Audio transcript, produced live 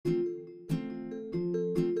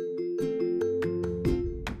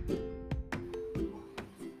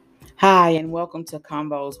Hi, and welcome to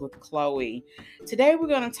Combos with Chloe. Today, we're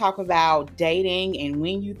going to talk about dating and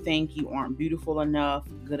when you think you aren't beautiful enough,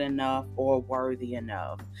 good enough, or worthy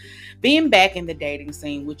enough. Being back in the dating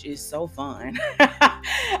scene, which is so fun,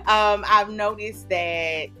 I've noticed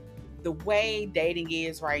that the way dating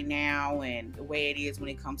is right now and the way it is when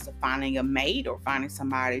it comes to finding a mate or finding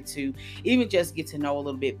somebody to even just get to know a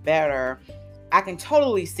little bit better, I can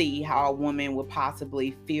totally see how a woman would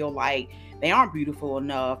possibly feel like they aren't beautiful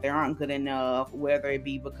enough, they aren't good enough, whether it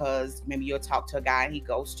be because maybe you'll talk to a guy and he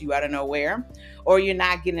ghosts you out of nowhere, or you're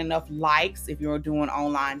not getting enough likes if you're doing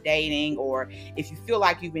online dating, or if you feel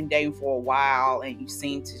like you've been dating for a while and you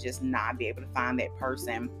seem to just not be able to find that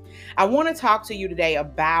person. I want to talk to you today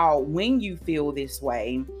about when you feel this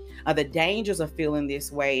way, the dangers of feeling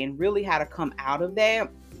this way, and really how to come out of that.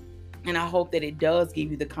 And I hope that it does give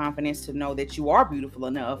you the confidence to know that you are beautiful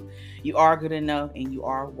enough, you are good enough, and you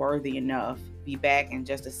are worthy enough. Be back in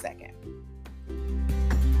just a second.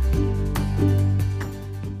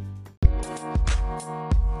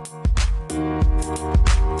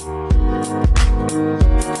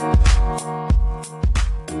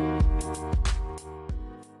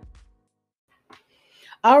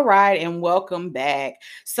 All right, and welcome back.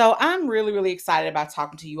 So, I'm really excited about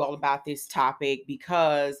talking to you all about this topic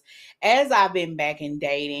because as I've been back in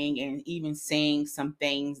dating and even seeing some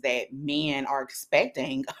things that men are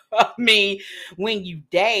expecting of me when you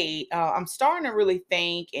date, I'm starting to really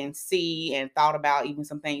think and see and thought about even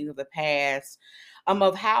some things of the past.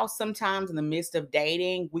 Of how sometimes in the midst of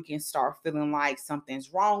dating, we can start feeling like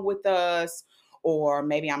something's wrong with us, or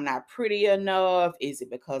maybe I'm not pretty enough. Is it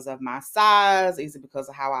because of my size? Is it because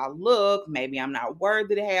of how I look? Maybe I'm not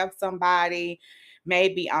worthy to have somebody.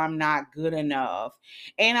 Maybe I'm not good enough.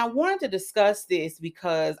 And I wanted to discuss this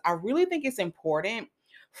because I really think it's important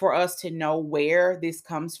for us to know where this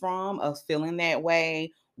comes from, of feeling that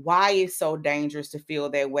way, why it's so dangerous to feel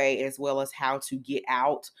that way, as well as how to get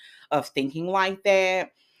out of thinking like that.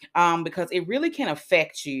 Because it really can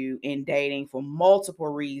affect you in dating for multiple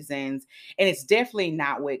reasons, and it's definitely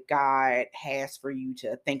not what God has for you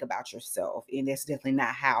to think about yourself. And that's definitely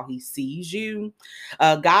not how he sees you.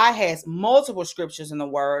 God has multiple scriptures in the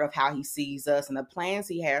word of how he sees us and the plans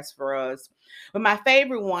he has for us. But my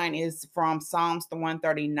favorite one is from Psalms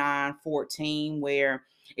 139:14, where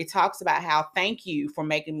it talks about how thank you for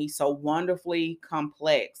making me so wonderfully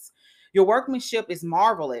complex. Your workmanship is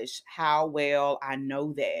marvelous. How well I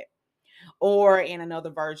know that. Or in another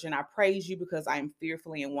version, I praise you because I am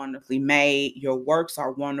fearfully and wonderfully made. Your works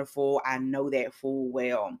are wonderful. I know that full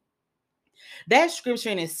well. That scripture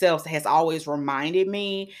in itself has always reminded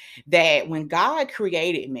me that when God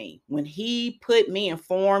created me, when he put me and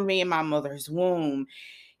formed me in my mother's womb,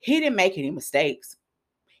 he didn't make any mistakes.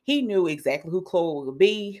 He knew exactly who Chloe would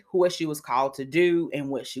be, what she was called to do, and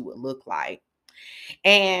what she would look like.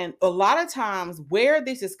 And a lot of times, where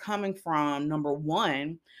this is coming from, number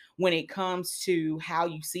one, when it comes to how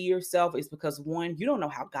you see yourself, is because one, you don't know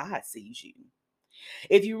how God sees you.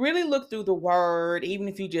 If you really look through the word, even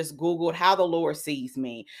if you just Googled how the Lord sees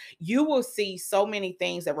me, you will see so many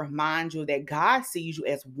things that remind you that God sees you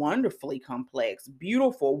as wonderfully complex,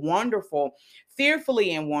 beautiful, wonderful,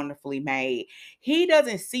 fearfully and wonderfully made. He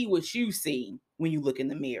doesn't see what you see when you look in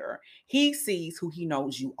the mirror. He sees who he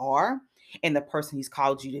knows you are and the person he's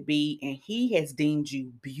called you to be, and he has deemed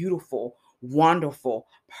you beautiful, wonderful,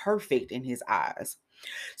 perfect in his eyes.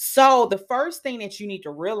 So, the first thing that you need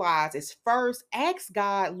to realize is first ask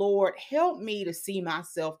God, Lord, help me to see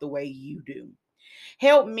myself the way you do.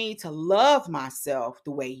 Help me to love myself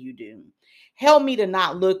the way you do. Help me to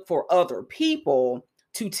not look for other people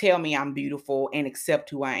to tell me I'm beautiful and accept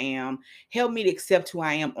who I am. Help me to accept who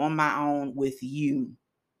I am on my own with you.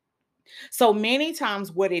 So many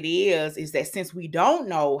times, what it is that since we don't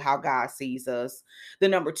know how God sees us, the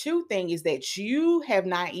number two thing is that you have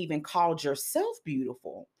not even called yourself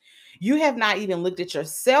beautiful. You have not even looked at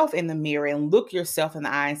yourself in the mirror and look yourself in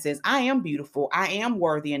the eye and says, I am beautiful. I am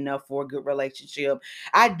worthy enough for a good relationship.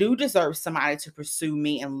 I do deserve somebody to pursue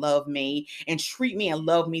me and love me and treat me and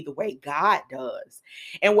love me the way God does.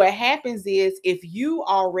 And what happens is if you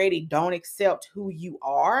already don't accept who you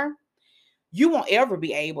are, you won't ever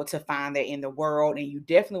be able to find that in the world, and you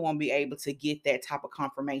definitely won't be able to get that type of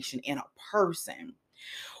confirmation in a person.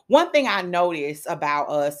 One thing I notice about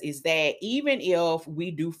us is that even if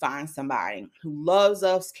we do find somebody who loves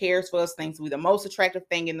us, cares for us, thinks we're the most attractive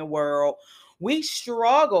thing in the world, we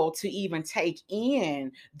struggle to even take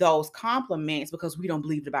in those compliments because we don't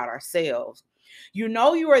believe it about ourselves. You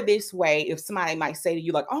know you are this way if somebody might say to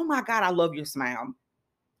you like, "Oh my God, I love your smile."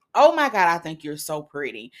 oh my God, I think you're so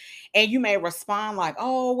pretty. And you may respond like,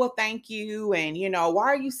 oh, well, thank you. And, why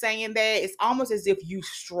are you saying that? It's almost as if you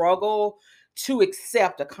struggle to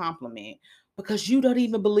accept a compliment because you don't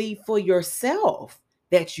even believe for yourself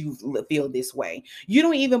that you feel this way. You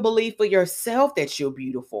don't even believe for yourself that you're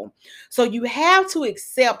beautiful. So you have to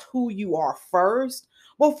accept who you are first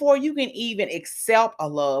before you can even accept a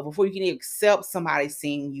love, before you can accept somebody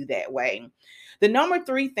seeing you that way. The number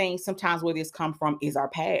three thing sometimes where this come from is our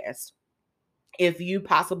past. If you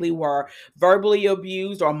possibly were verbally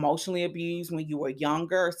abused or emotionally abused when you were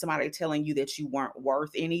younger, somebody telling you that you weren't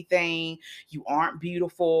worth anything, you aren't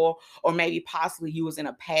beautiful, or maybe possibly you was in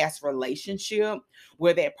a past relationship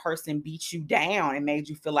where that person beat you down and made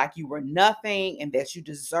you feel like you were nothing and that you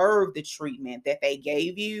deserved the treatment that they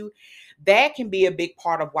gave you, that can be a big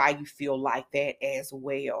part of why you feel like that as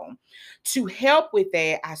well. To help with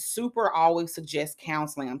that, I super always suggest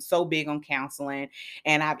counseling. I'm so big on counseling,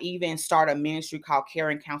 and I've even started a ministry called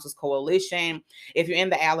Caring Counselors Coalition. If you're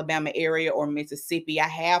in the Alabama area or Mississippi, I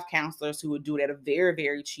have counselors who will do it at a very,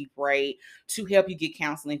 very cheap rate to help you get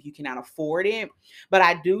counseling if you cannot afford it. But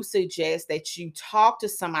I do suggest that you talk to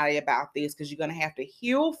somebody about this because you're going to have to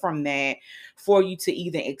heal from that for you to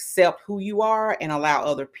either accept who you are and allow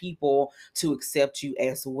other people to accept you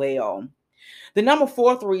as well. The number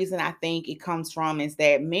fourth reason I think it comes from is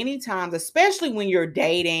that many times, especially when you're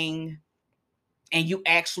dating and you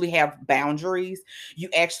actually have boundaries, you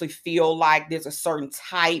actually feel like there's a certain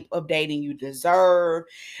type of dating you deserve.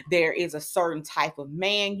 There is a certain type of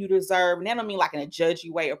man you deserve. And that don't mean like in a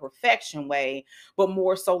judgy way or perfection way, but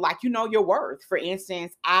more so like you know your worth. For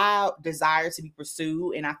instance, I desire to be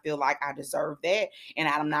pursued and I feel like I deserve that. And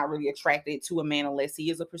I'm not really attracted to a man unless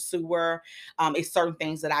he is a pursuer. It's certain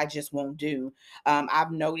things that I just won't do.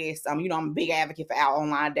 I've noticed, I'm a big advocate for out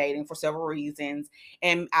online dating for several reasons.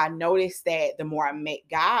 And I noticed that the more I met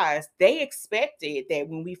guys, they expected that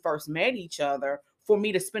when we first met each other for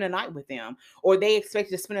me to spend a night with them, or they expected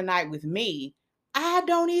to spend a night with me. I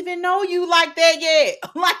don't even know you like that yet.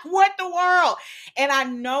 Like, what the world? And I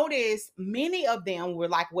noticed many of them were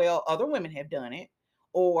like, well, other women have done it,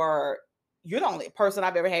 or you're the only person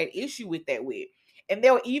I've ever had issue with that with. And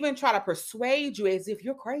they'll even try to persuade you as if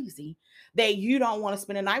you're crazy that you don't want to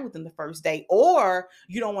spend a night with them the first day, or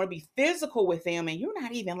you don't want to be physical with them, and you're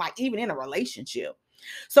not even like even in a relationship.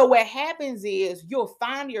 So what happens is you'll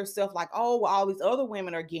find yourself like, oh, well, all these other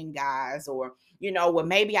women are getting guys, or well,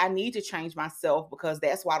 maybe I need to change myself because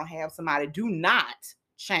that's why I don't have somebody. Do not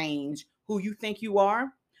change who you think you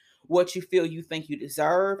are, what you feel you think you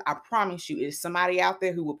deserve. I promise you, there's somebody out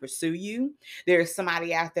there who will pursue you. There's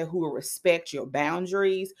somebody out there who will respect your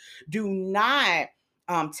boundaries. Do not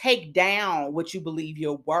take down what you believe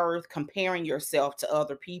you're worth, comparing yourself to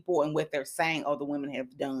other people and what they're saying other women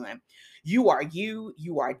have done. You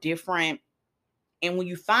are different. And when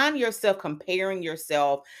you find yourself comparing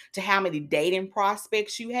yourself to how many dating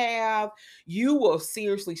prospects you have, you will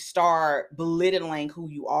seriously start belittling who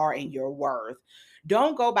you are and your worth.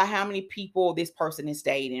 Don't go by how many people this person is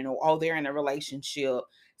dating or, oh, they're in a relationship.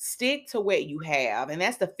 Stick to what you have. And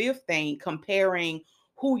that's the fifth thing, comparing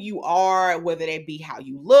who you are, whether that be how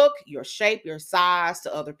you look, your shape, your size,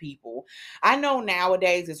 to other people. I know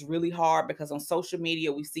nowadays it's really hard because on social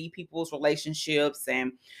media we see people's relationships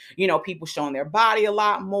and people showing their body a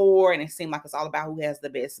lot more, and it seems like it's all about who has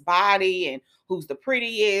the best body and who's the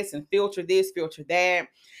prettiest and filter this, filter that.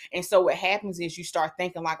 And so what happens is you start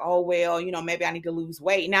thinking like, oh, well, maybe I need to lose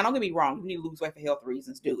weight. Now, don't get me wrong, you need to lose weight for health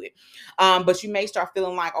reasons, do it. But you may start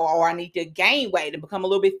feeling like, oh, I need to gain weight and become a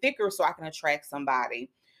little bit thicker so I can attract somebody.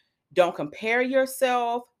 Don't compare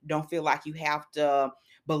yourself. Don't feel like you have to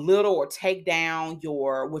belittle or take down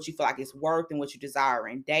your what you feel like is worth and what you desire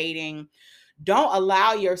in dating. Don't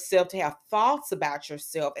allow yourself to have thoughts about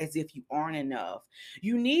yourself as if you aren't enough.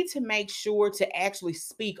 You need to make sure to actually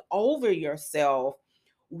speak over yourself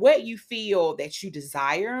what you feel that you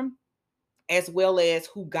desire, as well as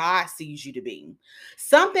who God sees you to be.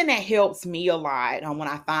 Something that helps me a lot when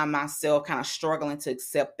I find myself kind of struggling to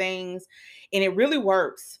accept things, and it really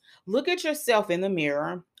works. Look at yourself in the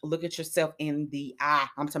mirror. Look at yourself in the eye.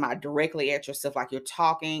 I'm talking about directly at yourself, like you're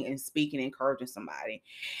talking and speaking, encouraging somebody.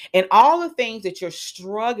 And all the things that you're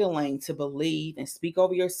struggling to believe and speak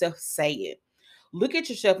over yourself, say it. Look at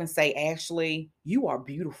yourself and say, Ashley, you are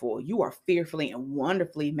beautiful. You are fearfully and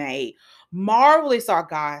wonderfully made. Marvelous are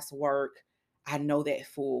God's work. I know that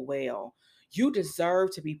full well. You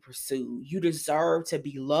deserve to be pursued. You deserve to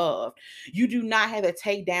be loved. You do not have to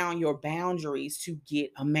take down your boundaries to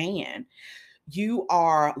get a man. You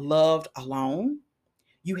are loved alone.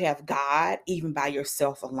 You have God even by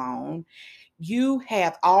yourself alone. You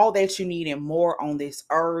have all that you need and more on this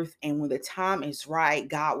earth. And when the time is right,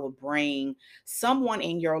 God will bring someone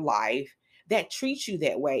in your life that treats you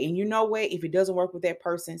that way. And you know what? If it doesn't work with that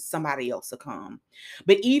person, somebody else will come.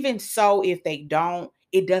 But even so, if they don't,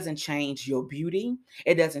 it doesn't change your beauty.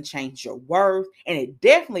 It doesn't change your worth. And it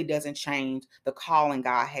definitely doesn't change the calling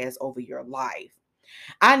God has over your life.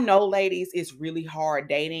 I know, ladies, it's really hard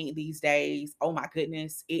dating these days. Oh my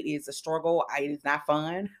goodness, it is a struggle. It is not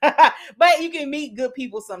fun, but you can meet good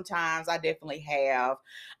people sometimes. I definitely have,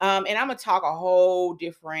 and I'm gonna talk a whole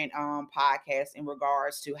different podcast in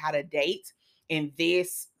regards to how to date in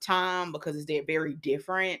this time because they're very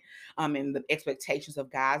different. And the expectations of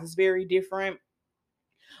guys is very different.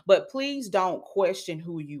 But please don't question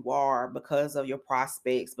who you are because of your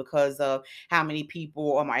prospects, because of how many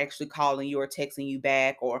people are actually calling you or texting you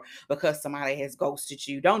back, or because somebody has ghosted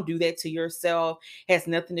you. Don't do that to yourself. It has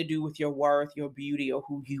nothing to do with your worth, your beauty, or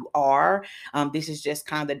who you are. This is just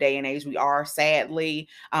kind of the day and age we are, sadly.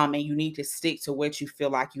 And you need to stick to what you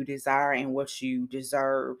feel like you desire and what you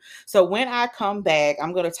deserve. So when I come back,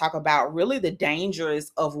 I'm going to talk about really the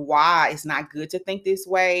dangers of why it's not good to think this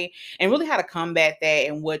way, and really how to combat that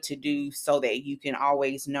and what to do so that you can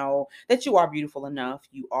always know that you are beautiful enough,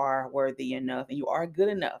 you are worthy enough, and you are good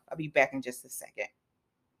enough. I'll be back in just a second.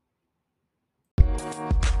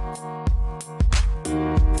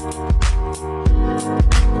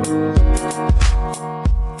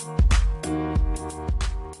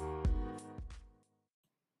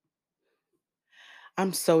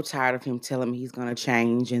 I'm so tired of him telling me he's going to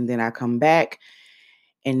change, and then I come back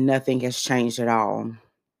and nothing has changed at all.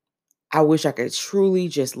 I wish I could truly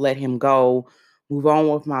just let him go, move on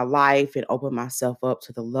with my life, and open myself up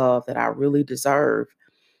to the love that I really deserve.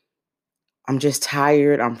 I'm just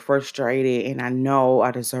tired, I'm frustrated, and I know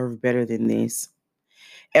I deserve better than this.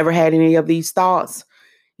 Ever had any of these thoughts?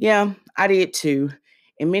 Yeah, I did too.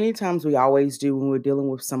 And many times we always do when we're dealing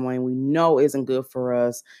with someone we know isn't good for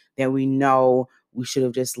us, that we know we should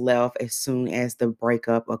have just left as soon as the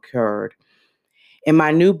breakup occurred. In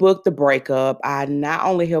my new book, The Breakup, I not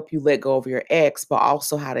only help you let go of your ex, but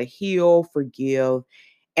also how to heal, forgive,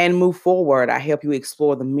 and move forward. I help you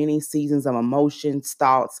explore the many seasons of emotions,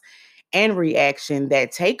 thoughts, and reaction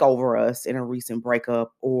that take over us in a recent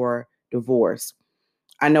breakup or divorce.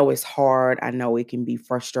 I know it's hard. I know it can be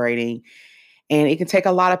frustrating and it can take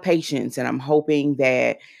a lot of patience. And I'm hoping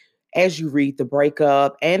that as you read the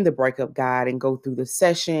breakup and the breakup guide and go through the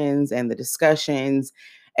sessions and the discussions,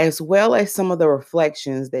 as well as some of the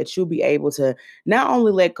reflections, that you'll be able to not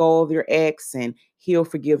only let go of your ex and heal,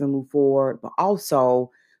 forgive, and move forward, but also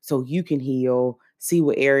so you can heal, see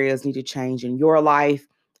what areas need to change in your life,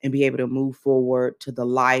 and be able to move forward to the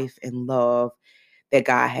life and love that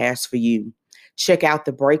God has for you. Check out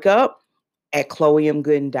the breakup at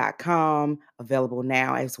chloemgooden.com, available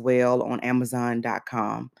now as well on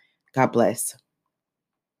amazon.com. God bless.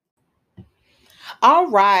 All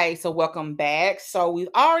right, so welcome back. So we've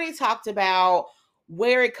already talked about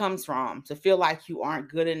where it comes from to feel like you aren't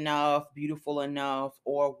good enough, beautiful enough,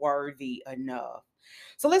 or worthy enough.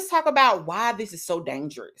 So let's talk about why this is so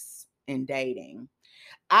dangerous in dating.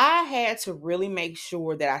 I had to really make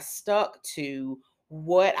sure that I stuck to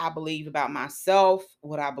what I believe about myself,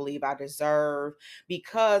 what I believe I deserve,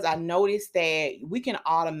 because I noticed that we can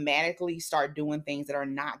automatically start doing things that are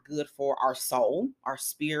not good for our soul, our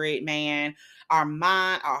spirit, man, our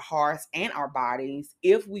mind, our hearts, and our bodies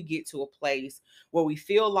if we get to a place where we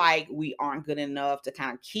feel like we aren't good enough to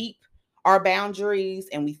kind of keep our boundaries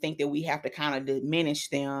and we think that we have to kind of diminish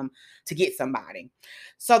them to get somebody.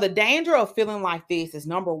 So the danger of feeling like this is,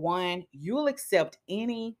 number one, you'll accept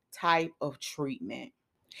any type of treatment.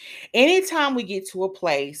 Anytime we get to a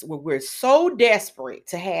place where we're so desperate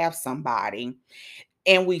to have somebody,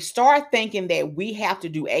 and we start thinking that we have to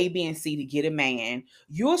do A, B, and C to get a man,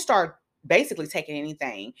 you'll start basically taking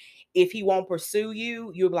anything. If he won't pursue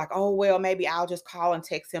you, you'll be like, oh, well, maybe I'll just call and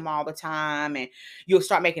text him all the time. And you'll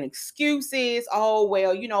start making excuses. Oh,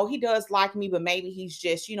 well, he does like me, but maybe he's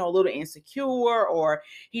just, a little insecure, or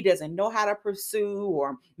he doesn't know how to pursue,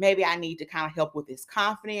 or maybe I need to kind of help with his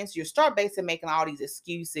confidence. You'll start basically making all these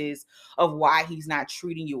excuses of why he's not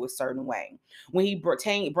treating you a certain way. When he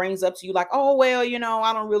brings up to you like, oh, well,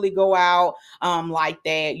 I don't really go out like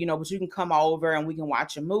that, but you can come over and we can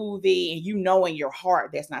watch a movie, and in your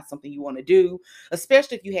heart that's not something you want to do,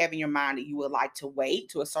 especially if you have in your mind that you would like to wait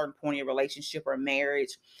to a certain point in your relationship or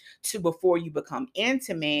marriage to before you become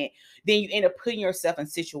intimate. Then you end up putting yourself in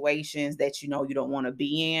situations that you don't want to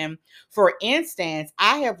be in. For instance,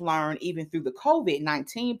 I have learned even through the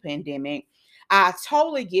COVID-19 pandemic, I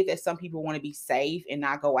totally get that some people want to be safe and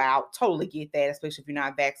not go out. Totally get that, especially if you're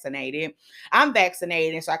not vaccinated. I'm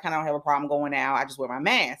vaccinated, so I kind of don't have a problem going out. I just wear my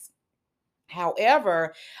mask.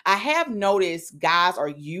 However, I have noticed guys are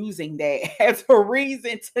using that as a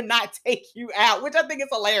reason to not take you out, which I think is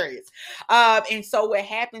hilarious. And so what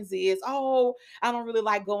happens is, oh, I don't really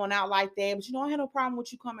like going out like that, but I have no problem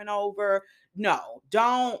with you coming over. No,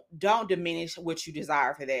 don't diminish what you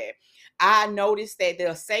desire for that. I noticed that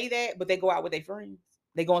they'll say that, but they go out with their friends.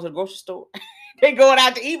 They go into the grocery store. They going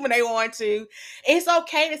out to eat when they want to. It's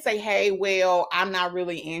okay to say, hey, well, I'm not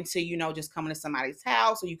really into, just coming to somebody's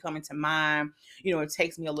house or you coming to mine. It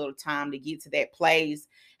takes me a little time to get to that place.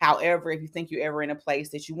 However, if you think you're ever in a place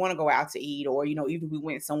that you want to go out to eat, or, even if we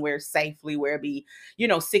went somewhere safely where it be,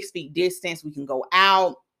 6 feet distance, we can go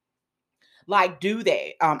out, like, do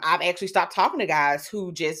that. I've actually stopped talking to guys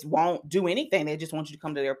who just won't do anything. They just want you to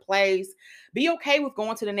come to their place. Be okay with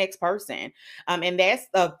going to the next person. And that's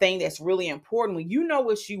the thing that's really important. When you know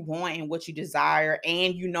what you want and what you desire,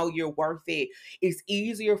 and you're worth it, it's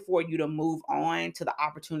easier for you to move on to the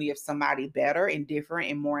opportunity of somebody better and different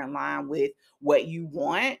and more in line with what you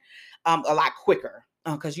want, a lot quicker.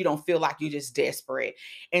 Because you don't feel like you're just desperate.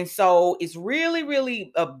 And so it's really,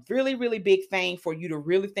 really a really, really big thing for you to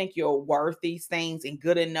really think you're worth these things and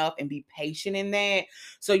good enough and be patient in that.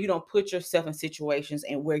 So you don't put yourself in situations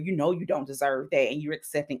and where you don't deserve that and you're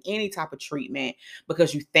accepting any type of treatment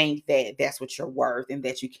because you think that that's what you're worth and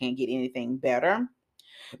that you can't get anything better.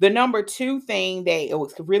 The number two thing that it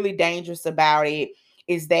was really dangerous about it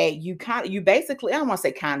is that you basically, I don't want to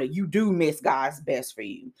say kind of, you do miss God's best for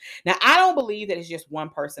you. Now, I don't believe that it's just one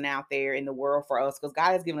person out there in the world for us, because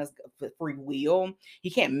God has given us free will. He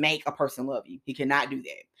can't make a person love you. He cannot do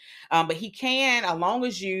that. But he can, as long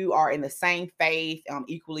as you are in the same faith,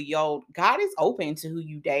 equally yoked. God is open to who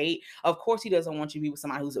you date. Of course, he doesn't want you to be with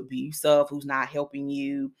somebody who's abusive, who's not helping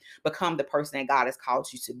you become the person that God has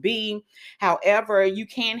called you to be. However, you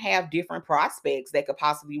can have different prospects that could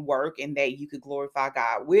possibly work and that you could glorify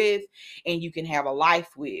God with and you can have a life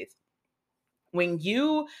with. When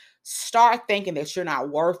you start thinking that you're not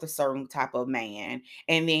worth a certain type of man,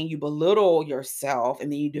 and then you belittle yourself and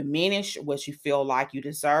then you diminish what you feel like you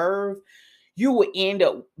deserve, you will end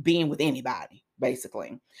up being with anybody,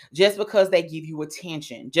 basically, just because they give you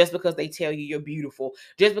attention, just because they tell you you're beautiful,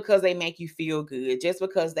 just because they make you feel good, just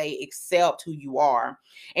because they accept who you are.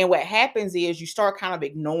 And what happens is you start kind of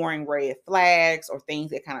ignoring red flags or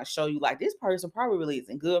things that kind of show you like, this person probably really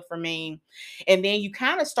isn't good for me. And then you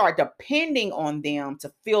kind of start depending on them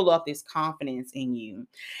to fill up this confidence in you.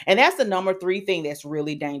 And that's the number three thing that's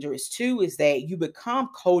really dangerous too, is that you become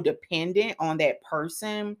codependent on that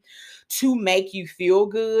person to make you feel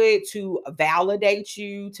good, to validate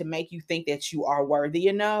you, to make you think that you are worthy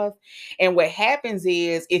enough. And what happens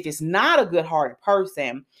is, if it's not a good hearted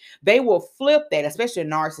person, they will flip that, especially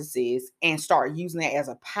narcissists, and start using that as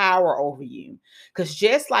a power over you. Because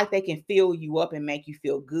just like they can fill you up and make you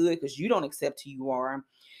feel good because you don't accept who you are,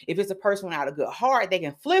 if it's a person without a good heart, they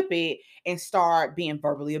can flip it and start being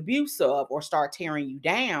verbally abusive or start tearing you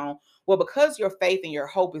down. Well, because your faith and your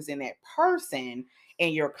hope is in that person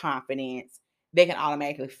and your confidence, they can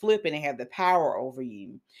automatically flip it and have the power over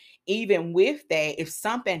you. Even with that, if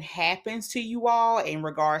something happens to you all in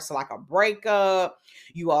regards to like a breakup,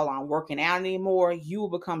 you all aren't working out anymore, you will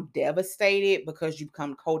become devastated because you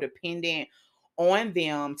become codependent on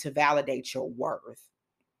them to validate your worth.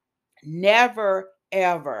 Never,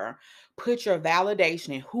 ever put your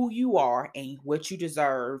validation in who you are and what you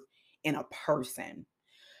deserve in a person.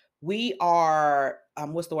 We are,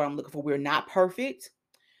 what's the word I'm looking for? We're not perfect.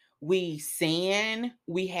 We sin,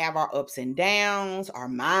 we have our ups and downs, our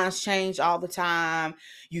minds change all the time.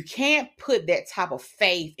 You can't put that type of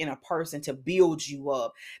faith in a person to build you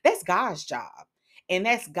up. That's God's job. And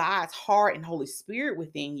that's God's heart and Holy Spirit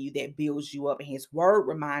within you that builds you up, and his word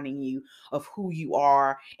reminding you of who you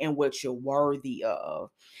are and what you're worthy of.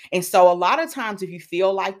 And so a lot of times, if you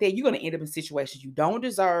feel like that, you're going to end up in situations you don't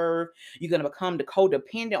deserve. You're going to become the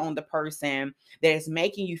codependent on the person that is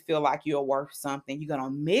making you feel like you're worth something. You're going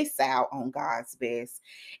to miss out on God's best.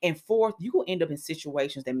 And fourth, you will end up in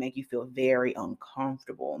situations that make you feel very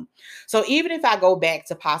uncomfortable. So even if I go back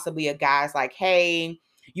to possibly a guy's like, hey,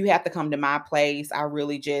 you have to come to my place. I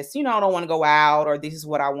really just, don't want to go out, or this is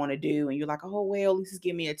what I want to do. And you're like, oh, well, this is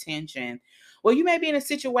give me attention. Well, you may be in a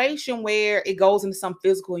situation where it goes into some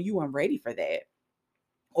physical and you weren't ready for that.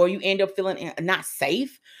 or you end up feeling not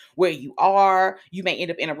safe where you are. You may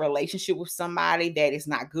end up in a relationship with somebody that is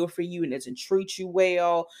not good for you and doesn't treat you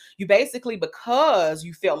well. You basically, because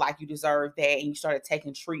you felt like you deserved that and you started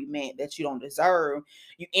taking treatment that you don't deserve,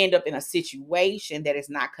 you end up in a situation that is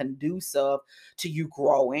not conducive to you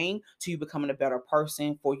growing, to you becoming a better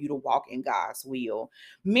person, for you to walk in God's will.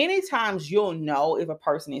 Many times you'll know if a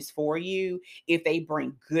person is for you if they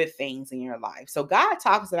bring good things in your life. So God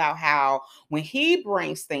talks about how when he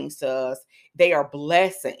brings things to us, they are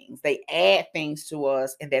blessings. They add things to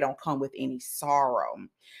us and they don't come with any sorrow.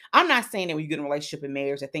 I'm not saying that when you get in a relationship and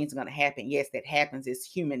marriage that things are going to happen. Yes, that happens. It's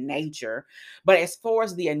human nature. But as far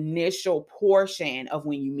as the initial portion of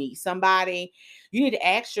when you meet somebody, you need to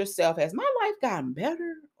ask yourself, has my life gotten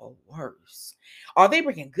better or worse? Are they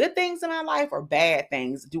bringing good things in my life or bad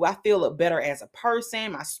things? Do I feel better as a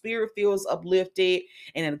person? My spirit feels uplifted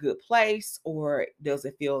and in a good place, or does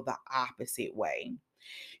it feel the opposite way?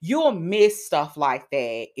 You'll miss stuff like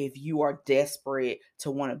that if you are desperate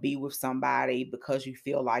to want to be with somebody because you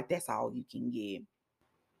feel like that's all you can get.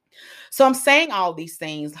 So I'm saying all these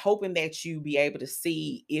things, hoping that you be able to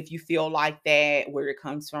see if you feel like that, where it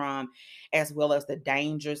comes from, as well as the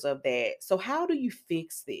dangers of that. So, how do you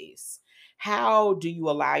fix this? How do you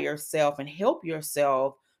allow yourself and help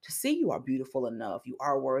yourself to see you are beautiful enough, you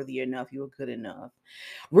are worthy enough, you are good enough?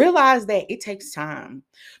 Realize that it takes time.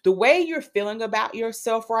 The way you're feeling about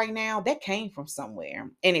yourself right now, that came from somewhere.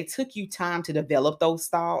 And it took you time to develop those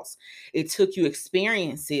thoughts. It took you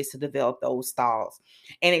experiences to develop those thoughts.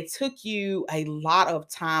 And it took you a lot of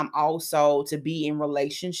time also to be in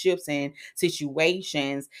relationships and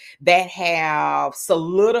situations that have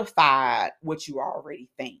solidified what you already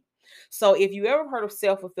think. So, if you ever heard of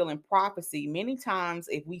self fulfilling prophecy, many times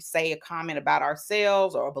if we say a comment about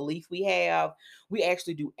ourselves or a belief we have, we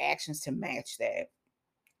actually do actions to match that.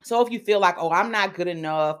 So if you feel like, oh, I'm not good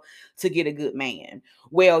enough to get a good man,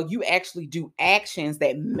 well, you actually do actions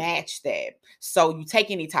that match that. So you take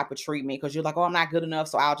any type of treatment because you're like, oh, I'm not good enough,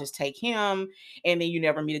 so I'll just take him. And then you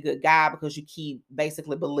never meet a good guy because you keep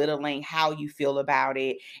basically belittling how you feel about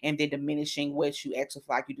it and then diminishing what you actually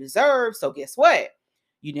feel like you deserve. So guess what?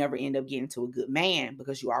 You never end up getting to a good man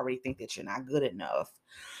because you already think that you're not good enough.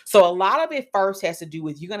 So a lot of it first has to do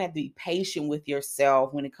with you're going to have to be patient with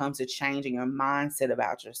yourself when it comes to changing your mindset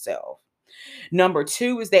about yourself. Number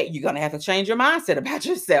two is that you're going to have to change your mindset about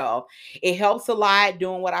yourself. It helps a lot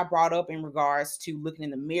doing what I brought up in regards to looking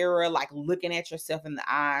in the mirror, like looking at yourself in the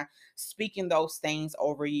eye, speaking those things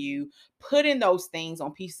over you, putting those things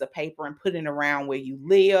on pieces of paper and putting around where you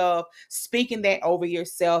live, speaking that over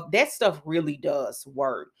yourself. That stuff really does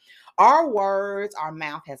work. Our words, our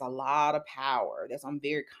mouth has a lot of power. That's I'm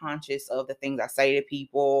very conscious of the things I say to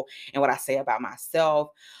people and what I say about myself.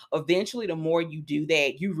 Eventually, the more you do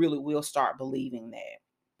that, you really will start believing that.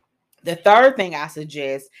 The third thing I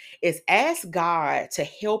suggest is ask God to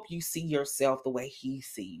help you see yourself the way He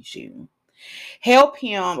sees you. Help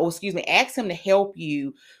him, or excuse me, ask him to help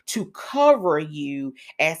you to cover you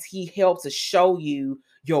as he helps to show you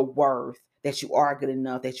your worth, that you are good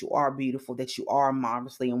enough, that you are beautiful, that you are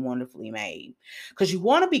marvelously and wonderfully made. Because you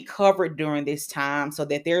want to be covered during this time so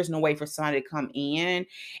that there's no way for somebody to come in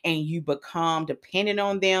and you become dependent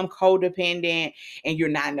on them, codependent, and you're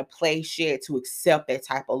not in a place yet to accept that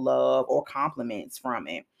type of love or compliments from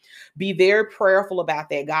it. Be very prayerful about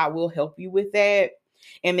that. God will help you with that.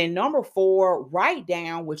 And then number four, write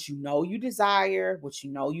down what you know you desire, what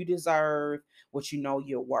you know you deserve, what you know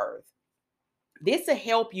you're worth. This will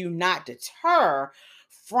help you not deter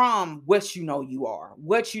from what you know you are,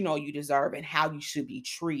 what you know you deserve, and how you should be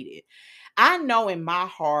treated. I know in my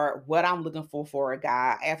heart what I'm looking for a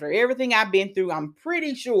guy. After everything I've been through, I'm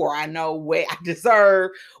pretty sure I know what I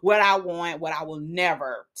deserve, what I want, what I will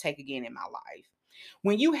never take again in my life.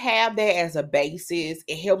 When you have that as a basis,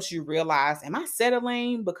 it helps you realize, am I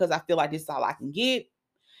settling because I feel like this is all I can get?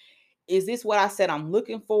 Is this what I said I'm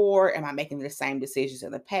looking for? Am I making the same decisions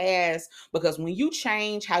in the past? Because when you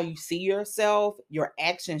change how you see yourself, your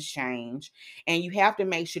actions change, and you have to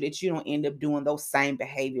make sure that you don't end up doing those same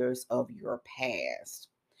behaviors of your past.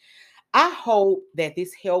 I hope that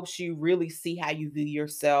this helps you really see how you view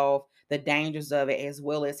yourself, the dangers of it, as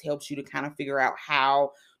well as helps you to kind of figure out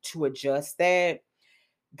how to adjust that.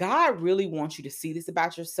 God really wants you to see this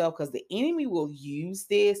about yourself because the enemy will use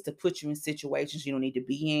this to put you in situations you don't need to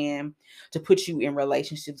be in, to put you in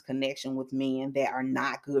relationships, connection with men that are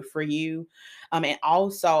not good for you. And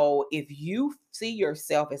also, if you see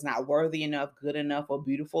yourself as not worthy enough, good enough, or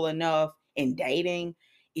beautiful enough in dating,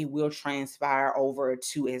 it will transpire over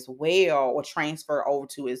to as well, or transfer over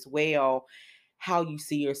to as well, how you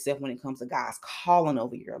see yourself when it comes to God's calling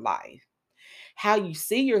over your life. How you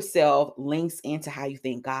see yourself links into how you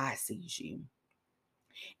think God sees you.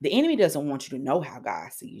 The enemy doesn't want you to know how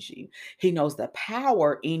God sees you. He knows the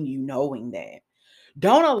power in you knowing that.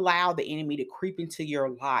 Don't allow the enemy to creep into your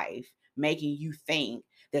life, making you think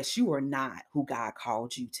that you are not who God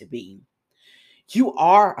called you to be. You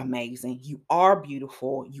are amazing. You are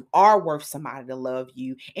beautiful. You are worth somebody to love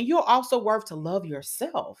you. And you're also worth to love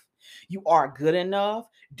yourself. You are good enough.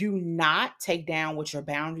 Do not take down what your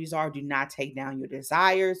boundaries are. Do not take down your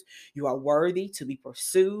desires. You are worthy to be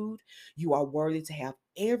pursued. You are worthy to have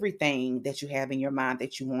everything that you have in your mind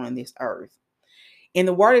that you want on this earth. In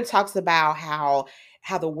the word, it talks about how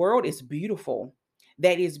the world is beautiful,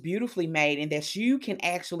 that is beautifully made, and that you can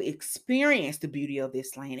actually experience the beauty of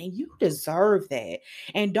this land, and you deserve that.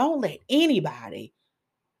 And don't let anybody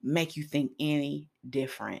make you think any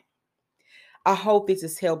different. I hope this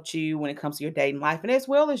has helped you when it comes to your dating life, and as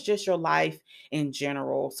well as just your life in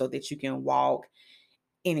general, so that you can walk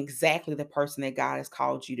in exactly the person that God has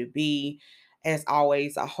called you to be. As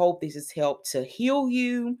always, I hope this has helped to heal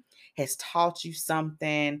you, has taught you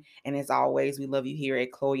something. And as always, we love you here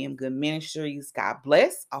at Chloe M. Good Ministries. God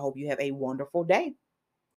bless. I hope you have a wonderful day.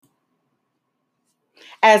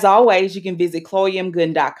 As always, you can visit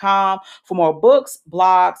chloemgooden.com for more books,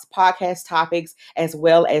 blogs, podcast topics, as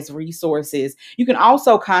well as resources. You can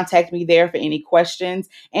also contact me there for any questions,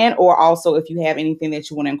 and or also if you have anything that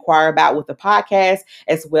you want to inquire about with the podcast,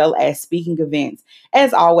 as well as speaking events.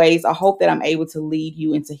 As always, I hope that I'm able to lead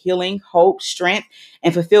you into healing, hope, strength,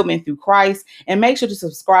 and fulfillment through Christ. And make sure to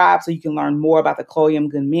subscribe so you can learn more about the Chloe M.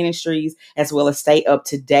 Good Ministries, as well as stay up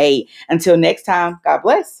to date. Until next time, God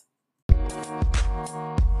bless.